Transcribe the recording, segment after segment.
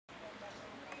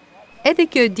Edhe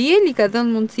kjo diel I ka dhënë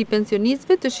mundësi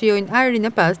pensionistëve të shijojnë ajrin e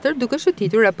pastër duke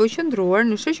shëtitur apo qëndruar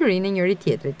në shoqërinë e njëri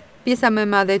tjetrit. Pjesa më e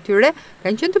madhe e tyre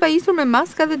kanë qenë të pajisur me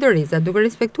maska dhe doreza, duke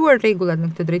respektuar rregullat në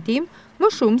këtë drejtim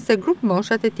më shumë se grup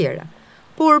moshat e tjera.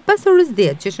 Por pas orës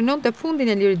 10 që shënonte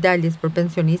fundin e liridaljes për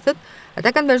pensionistët,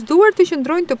 ata kanë vazhduar të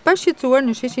qëndrojnë të pashqetësuar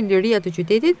në sheshin Liria të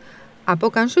qytetit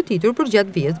apo kanë shëtitur për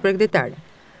gjatë vijës bregdetare.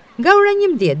 Nga ora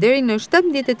 11 deri në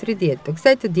 17:30 të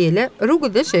kësaj të diele,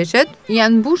 rrugët dhe sheshet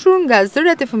janë mbushur nga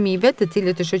zërat e fëmijëve, të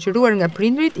cilët të shoqëruar nga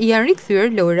prindrit janë rikthyer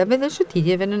lojrave dhe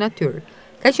shëtitjeve në natyrë.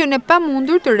 Ka qenë e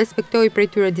pamundur të respektojë prej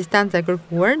tyre distanca e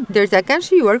kërkuar, ndërsa kanë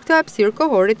shijuar këtë hapësirë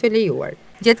kohore të lejuar.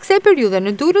 Gjatë kësaj periudhe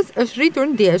në Durrës është rritur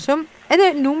ndjeshëm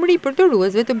edhe numri I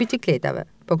përdoruesve të biçikletave.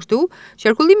 Po kështu,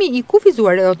 qarkullimi I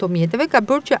kufizuar e automjeteve ka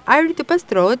bërë që ajri të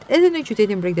pastrohet edhe në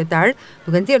qytetin bregdetar,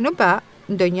 duke nxjerrë në pa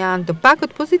ndonjë anë të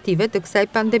pakët pozitive të kësaj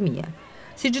pandemie.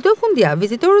 Si çdo fundjavë,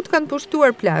 vizitorët kanë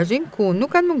pushtuar plazhin, ku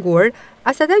nuk kanë munguar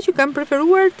as ata që kanë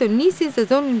preferuar të nisin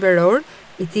sezonin veror,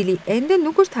 I cili ende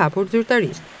nuk është hapur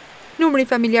zyrtarisht. Numri I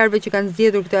familjarëve që kanë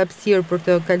zgjedhur këtë hapësirë për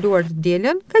të kaluar të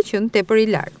dielën ka qenë tepër I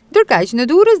lartë. Ndërkaq, në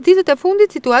Durrës ditët e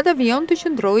fundit situata vijon të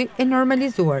qëndrojë e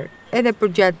normalizuar. Edhe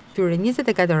për gjatë këtyre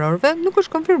 24 orëve nuk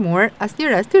është konfirmuar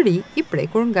asnjë rast I ri I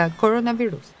prekur nga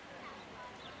koronavirusi.